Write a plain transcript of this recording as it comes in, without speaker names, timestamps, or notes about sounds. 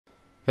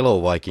Hello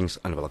Vikings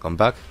and welcome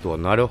back to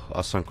another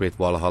Assassin's Creed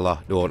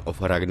Valhalla Dawn of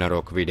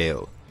Ragnarok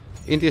video.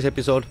 In this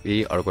episode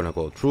we are gonna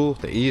go through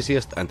the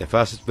easiest and the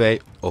fastest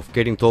way of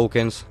getting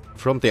tokens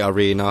from the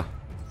arena.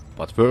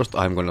 But first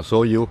I'm gonna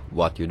show you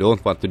what you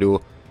don't want to do,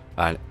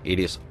 and it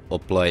is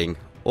applying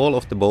all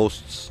of the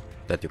boasts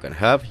that you can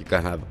have. You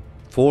can have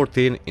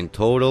 14 in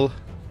total.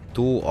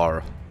 2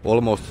 are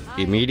almost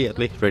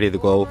immediately ready to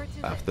go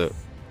after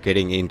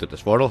getting into the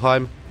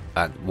Svartalfheim.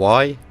 And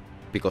why?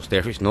 Because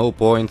there is no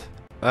point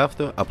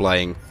after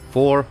applying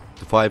 4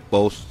 to 5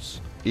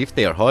 boasts if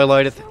they are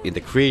highlighted in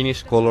the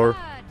greenish color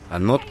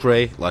and not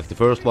grey like the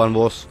first one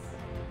was.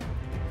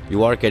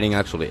 You are getting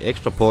actually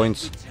extra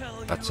points.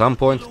 At some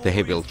point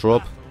they will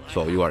drop,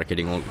 so you are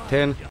getting only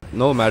 10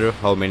 no matter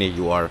how many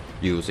you are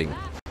using.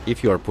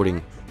 If you are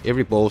putting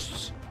every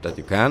boasts that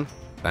you can,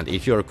 and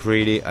if you are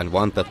greedy and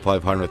want that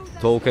 500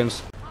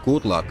 tokens,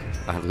 good luck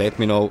and let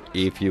me know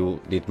if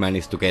you did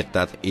manage to get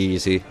that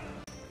easy.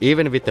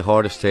 Even with the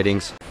hardest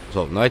settings,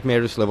 so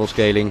nightmares level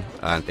scaling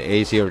and the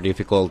easier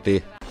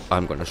difficulty,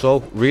 I'm gonna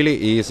show really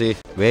easy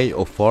way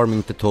of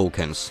farming the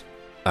tokens.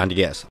 And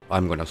yes,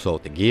 I'm gonna show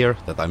the gear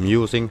that I'm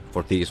using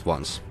for these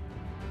ones.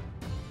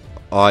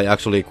 I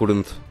actually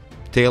couldn't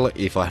tell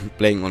if I'm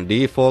playing on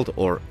default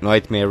or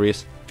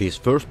nightmares. This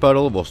first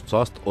battle was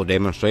just a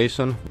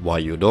demonstration why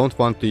you don't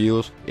want to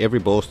use every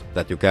boast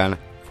that you can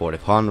for the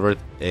 100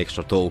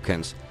 extra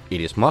tokens.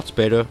 It is much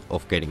better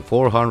of getting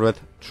 400,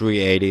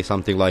 380,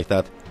 something like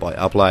that, by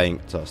applying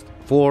just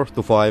 4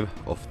 to 5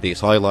 of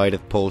these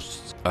highlighted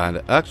posts.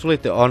 And actually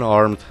the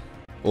unarmed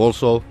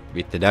also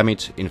with the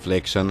damage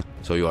inflection,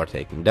 so you are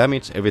taking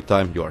damage every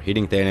time you are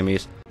hitting the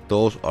enemies.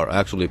 Those are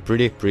actually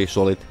pretty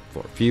solid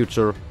for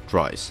future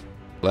tries.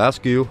 I'll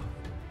ask you,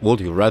 would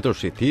you rather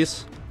see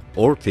this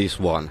or this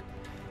one?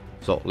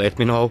 So let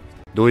me know,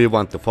 do you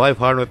want the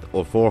 500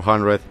 or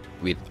 400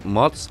 with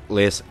much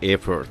less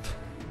effort?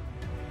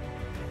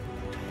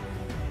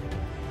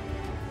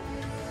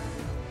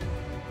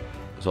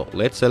 So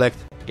let's select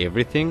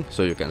everything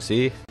so you can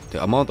see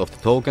the amount of the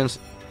tokens.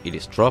 It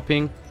is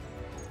dropping,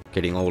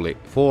 getting only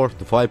 4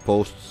 to 5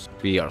 posts.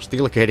 We are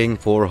still getting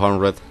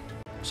 400.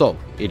 So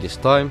it is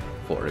time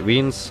for the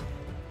wins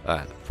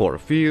and for a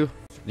few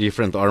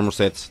different armor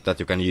sets that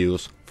you can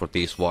use for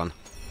this one.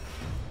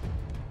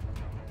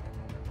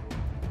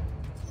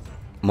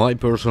 My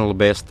personal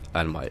best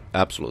and my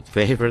absolute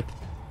favorite: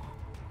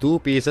 2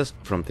 pieces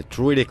from the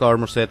Druidic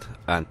armor set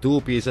and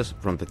 2 pieces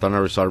from the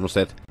Tanarus armor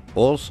set.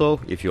 Also,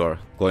 if you are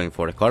going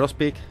for the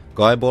Karospeak,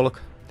 Gaibolg,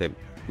 the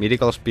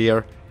mythical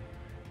spear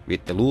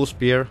with the loose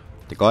spear,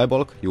 the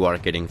Gaibolg you are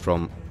getting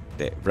from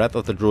the Wrath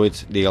of the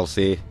Druids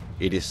DLC.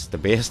 It is the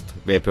best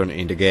weapon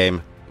in the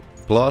game.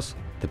 Plus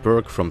the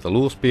perk from the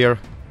loose spear,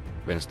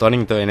 when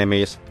stunning the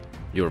enemies,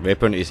 your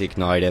weapon is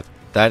ignited.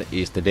 That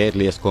is the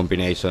deadliest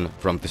combination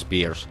from the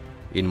spears,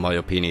 in my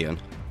opinion.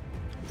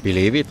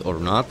 Believe it or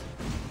not,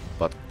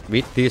 but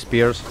with these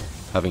spears,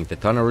 having the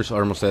Tanarus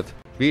armor set,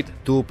 with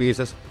 2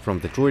 pieces from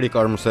the Druidic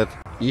armor set,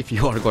 if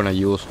you are gonna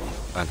use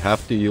and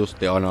have to use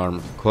the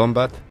unarmed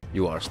combat,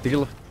 you are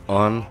still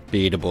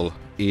unbeatable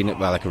in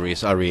Valkyrie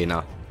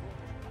Arena.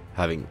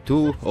 Having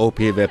 2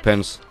 OP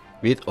weapons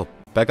with a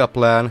backup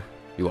plan,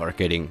 you are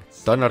getting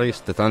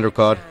Tanarus, the Thunder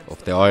God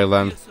of the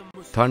island,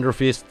 Thunder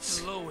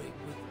Fists,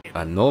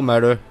 and no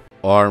matter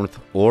armed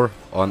or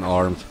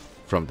unarmed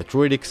from the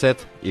Druidic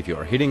set, if you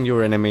are hitting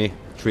your enemy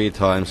 3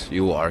 times,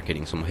 you are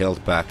getting some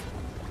health back.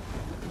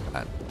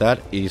 And that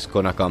is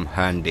gonna come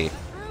handy.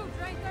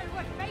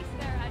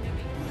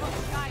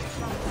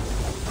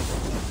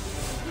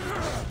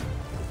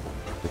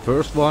 The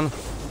first one,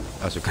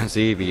 as you can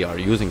see, we are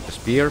using the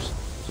spears,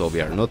 so we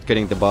are not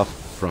getting the buff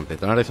from the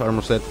Tanarus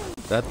armor set.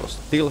 That was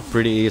still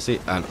pretty easy,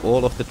 and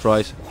all of the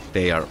tries,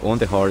 they are on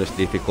the hardest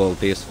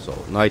difficulties, so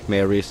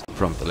nightmares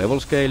from the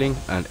level scaling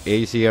and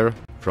easier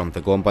from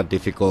the combat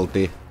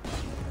difficulty.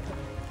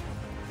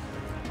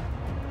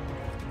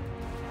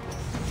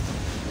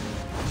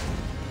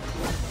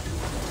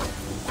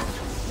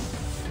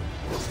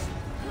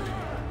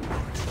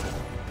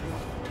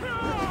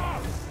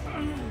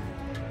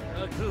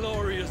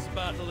 Glorious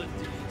battle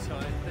indeed,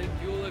 I think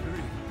you'll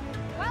agree.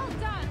 Well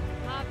done,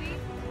 Hobby.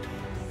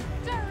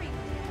 Stirring.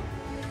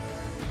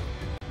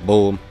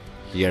 Boom,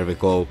 here we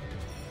go.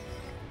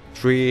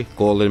 3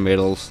 golden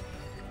medals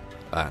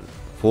and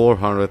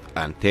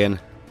 410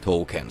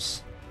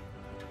 tokens.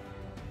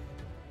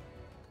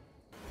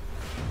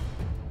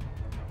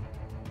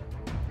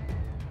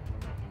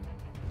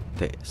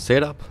 The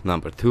setup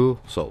number 2,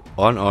 so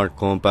unarmed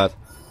combat.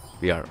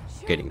 We are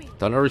getting the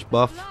Tanarus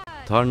buff,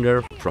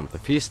 thunder from the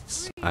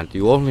fists, and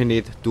you only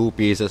need 2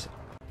 pieces.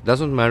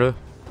 Doesn't matter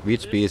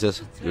which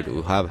pieces you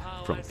do have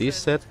from this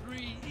set.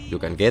 You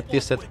can get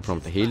this set from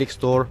the Helix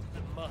store,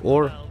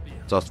 or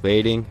just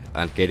waiting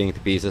and getting the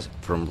pieces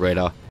from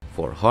Reda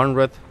for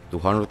 100 to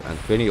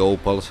 120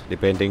 opals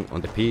depending on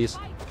the piece.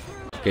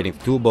 Getting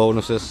 2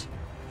 bonuses,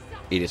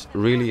 it is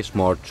really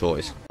smart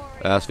choice.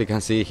 As we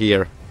can see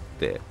here,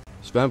 the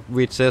Swamp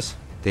Witches,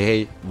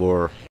 they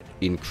were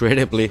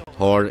incredibly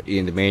hard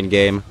in the main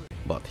game,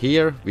 But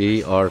here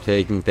we are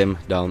taking them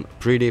down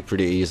pretty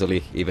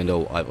easily, even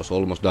though I was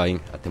almost dying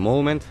at the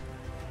moment.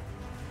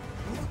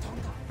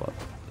 But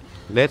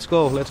let's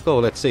go, let's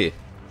see.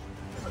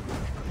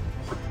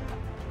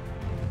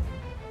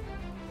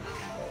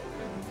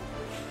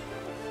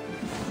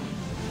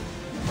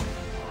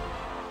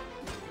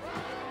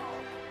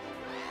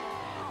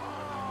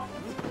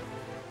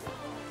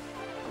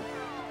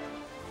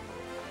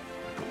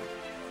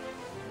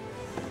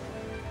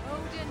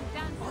 Odin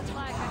dances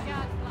like a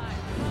gadfly,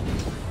 running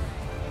the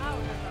fray. Out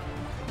of them.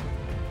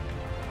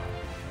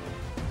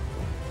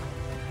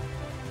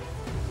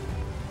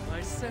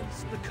 I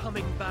sensed the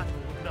coming battle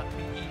would not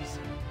be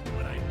easy,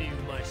 but I knew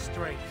my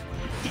strength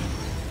would be equal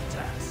to the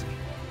task.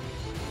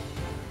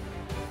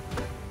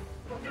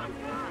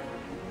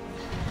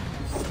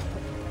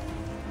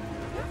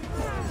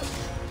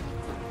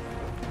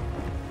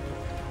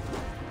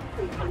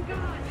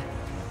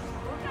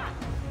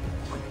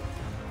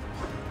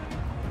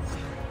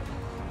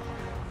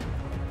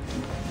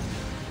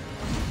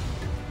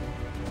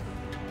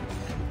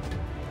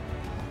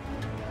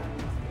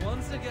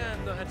 Once again,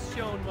 I had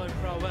shown my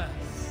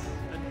prowess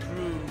and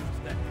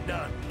proved that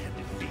none can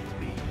defeat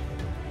me.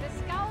 The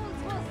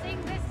Skalds will sing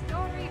this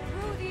story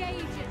through the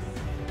ages.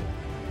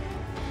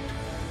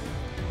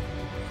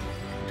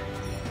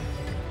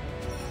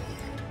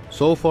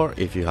 So far,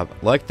 if you have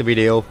liked the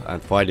video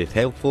and find it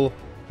helpful,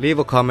 leave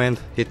a comment,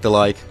 hit the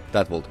like,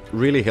 that would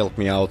really help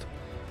me out.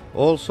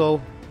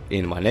 Also,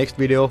 in my next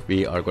video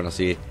we are gonna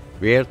see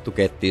where to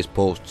get these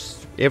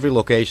posts, every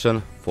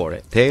location for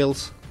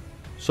tails,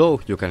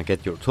 so you can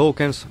get your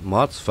tokens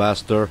much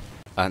faster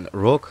and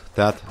rock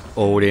that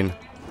Odin,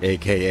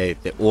 aka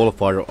the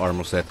all-fire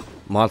armor set,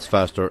 much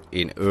faster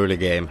in early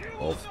game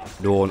of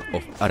Dawn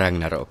of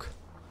Ragnarok.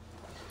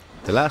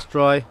 The last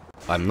try,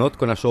 I'm not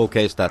gonna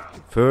showcase that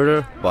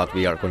further, but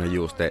we are gonna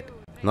use the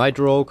Night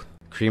Rogue,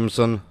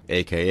 Crimson,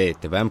 aka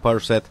the vampire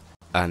set,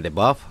 and the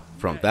buff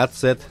from that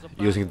set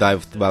using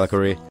Dived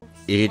Valkyrie.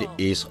 It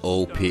is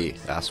OP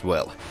as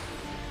well.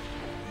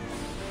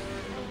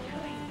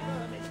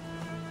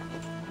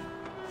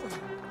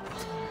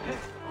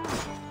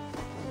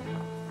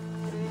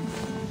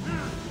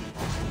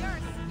 Your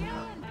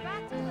skill in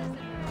battle is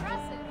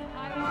impressive,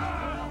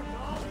 Taiwan.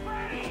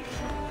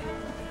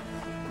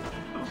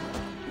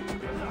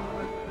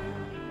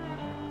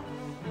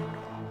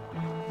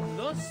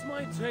 Thus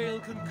my tale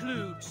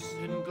concludes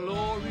in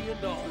glory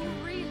and honor.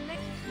 Relic.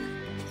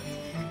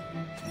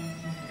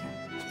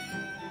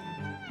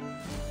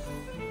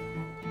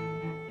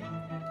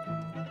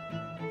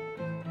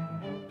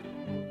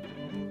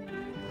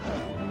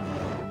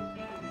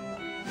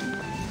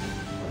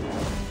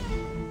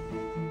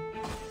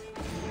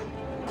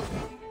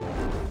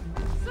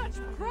 Such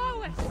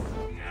prowess!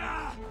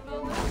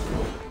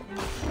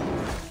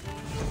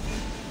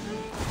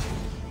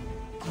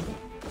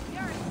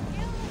 Your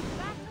skill in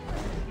battle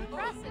is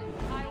impressive,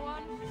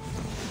 Taiwan.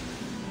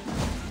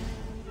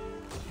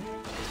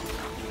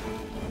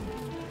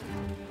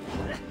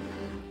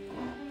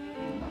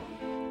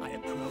 I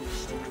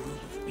approached a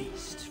group of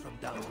beasts from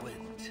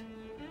downwind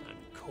and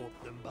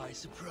caught them by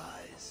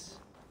surprise.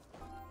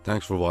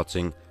 Thanks for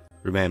watching.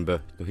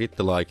 Remember to hit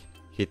the like,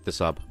 hit the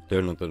sub,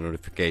 turn on the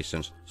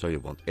notifications so you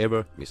won't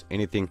ever miss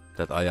anything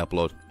that I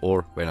upload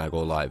or when I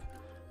go live.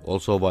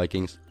 Also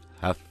Vikings,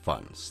 have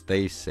fun,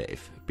 stay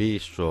safe, be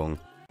strong.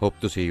 Hope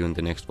to see you in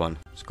the next one.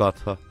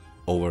 Skatha,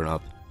 over and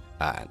out,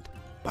 and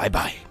bye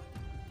bye.